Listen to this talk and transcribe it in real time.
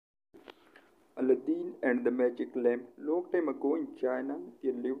Aladdin and the Magic Lamp. Long time ago in China,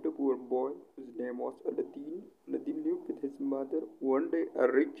 there lived a poor boy whose name was Aladdin. Aladdin lived with his mother. One day,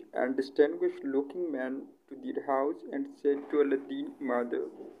 a rich and distinguished looking man to their house and said to Aladdin's mother,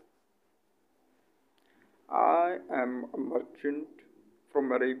 I am a merchant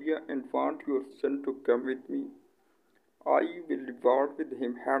from Arabia and want your son to come with me. I will reward with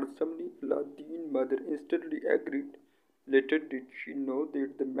him handsomely. Aladdin's mother instantly agreed. Later did she know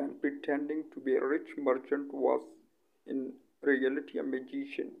that the man pretending to be a rich merchant was in reality a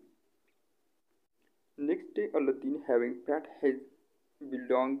magician. Next day Aladdin, having packed his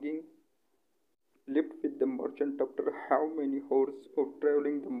belongings, left with the merchant. After how many hours of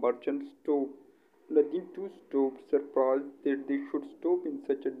traveling the merchant stopped. Aladdin too stopped, surprised that they should stop in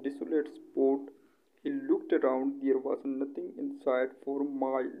such a desolate spot. He looked around, there was nothing in sight for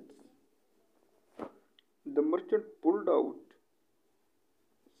miles. The merchant pulled out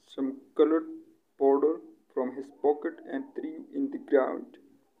some colored powder from his pocket and threw in the ground.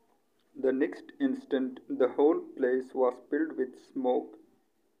 The next instant the whole place was filled with smoke.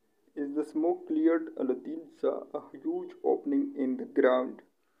 As the smoke cleared, Aladdin saw a huge opening in the ground.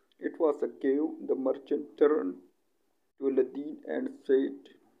 It was a cave. The merchant turned to Aladdin and said,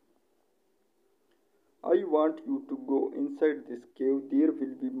 I want you to go inside this cave. There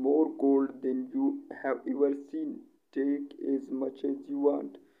will be more gold than you have ever seen. Take as much as you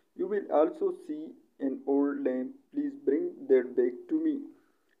want. You will also see an old lamp. Please bring that back to me.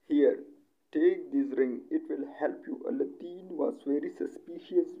 Here, take this ring. It will help you. Aladdin was very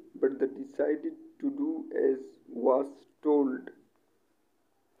suspicious but decided to do as was told.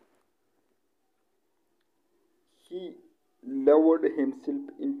 He lowered himself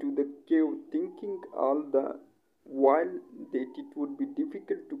into the cave, thinking all the while that it would be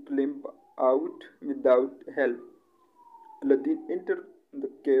difficult to climb out without help. Aladdin entered the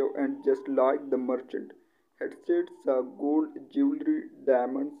cave and just like the merchant had said, saw gold, jewelry,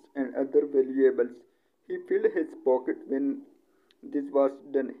 diamonds, and other valuables. He filled his pocket. When this was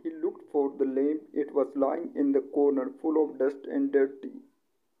done, he looked for the lamp. It was lying in the corner, full of dust and dirty.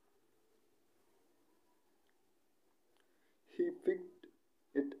 He picked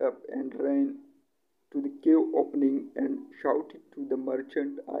it up and ran to the cave opening and shouted to the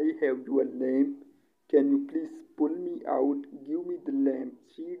merchant, I have your lamp. Can you please pull me out? Give me the lamp,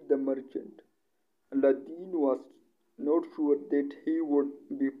 said the merchant. Aladdin was not sure that he would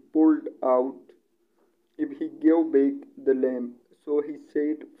be pulled out if he gave back the lamp, so he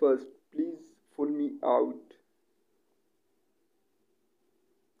said first, please pull me out.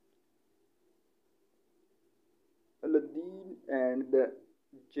 Aladdin and the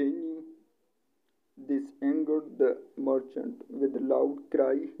genie. This angered the merchant. With a loud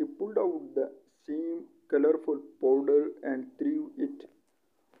cry, he pulled out the same colorful powder and threw it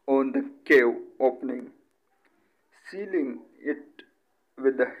on the cave opening, sealing it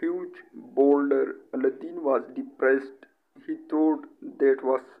with a huge boulder. Aladdin was depressed. He thought that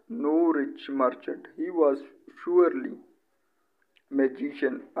was no rich merchant. He was surely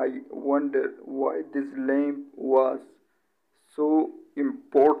magician. I wonder why this lamp was so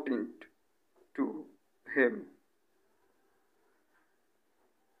important to him.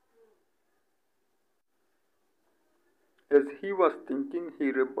 As he was thinking,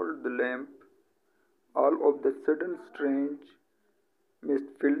 he repelled the lamp. All of the sudden, strange mist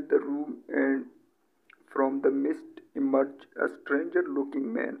filled the room, and from the mist emerged a stranger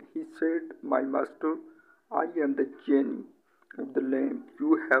looking man. He said, my master, I am the genie of the lamp.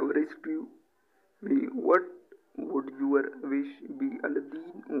 You have rescued me. What would your wish be?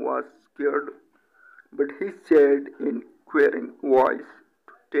 Aladdin was scared, but he said in querying voice,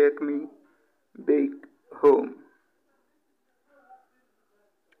 to take me back home.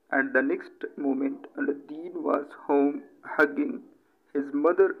 At the next moment, Aladdin was home hugging his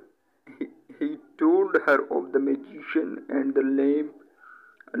mother. He, he told her of the magician and the lamp.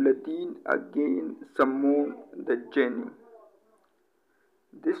 Aladdin again summoned the genie.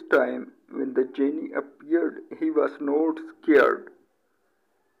 This time, when the genie appeared, he was not scared.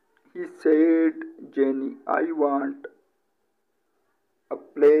 He said, Genie, I want a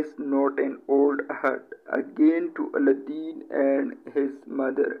place, not an old hut. Again to Aladdin and his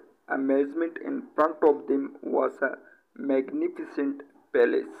mother. Amazement, in front of them was a magnificent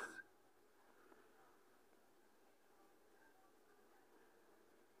palace.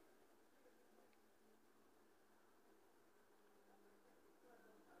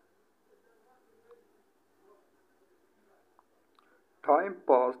 Time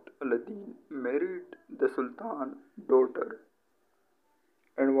passed. Aladdin married the Sultan's daughter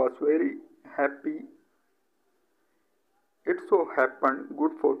and was very happy It so happened,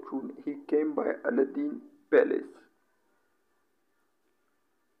 good fortune, he came by Aladdin's palace,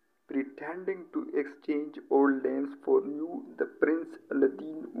 pretending to exchange old lamps for new. The Prince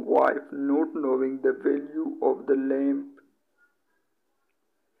Aladdin's wife, not knowing the value of the lamp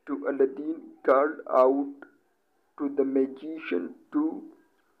to Aladdin, called out to the magician to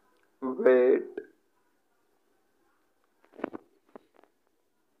wait.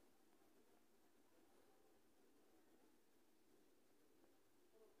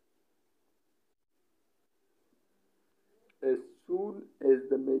 As soon as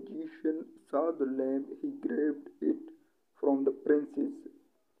the magician saw the lamp, he grabbed it from the prince's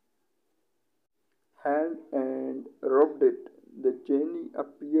hand and rubbed it. The genie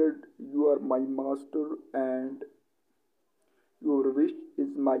appeared. You are my master, and your wish is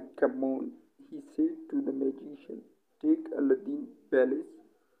my command, he said to the magician. Take Aladdin's palace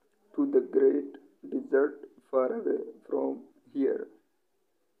to the great desert far away from here.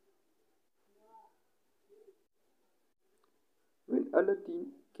 When Aladdin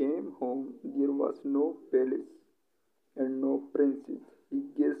came home, there was no palace and no princess. He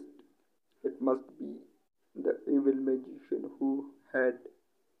guessed it must be the evil magician who had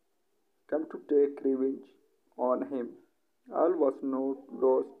come to take revenge on him. All was not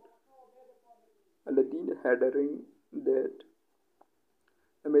lost. Aladdin had a ring that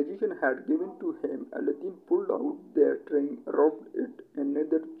the magician had given to him. Aladdin pulled out that ring, rubbed it.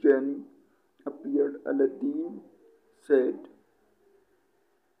 Another genie appeared. Aladdin said,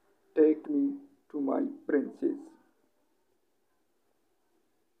 take me to my princess.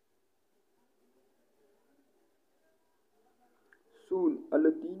 Soon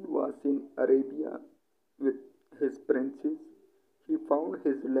Aladdin was in Arabia with his princess. He found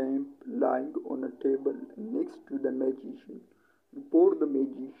his lamp lying on a table next to the magician. Before the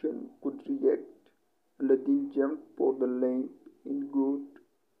magician could react, Aladdin jumped for the lamp and got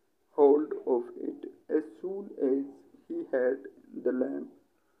hold of it. As soon as he had the lamp,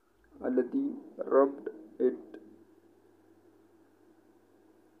 Aladdin rubbed it.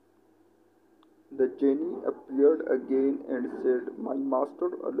 The genie appeared again and said, my master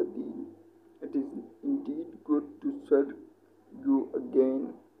Aladdin, it is indeed good to serve you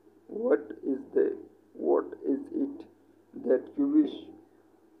again. What is it that you wish?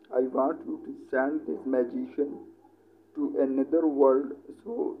 I want you to send this magician to another world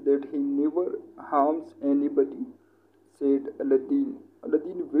so that he never harms anybody, said Aladdin.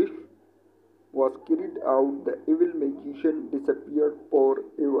 Aladdin's wish was carried out. The evil magician disappeared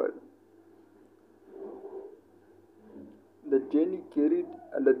forever. The genie carried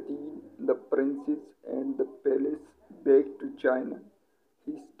Aladdin, the princess, and the palace back to China.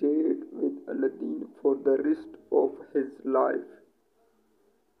 He stayed with Aladdin for the rest of his life.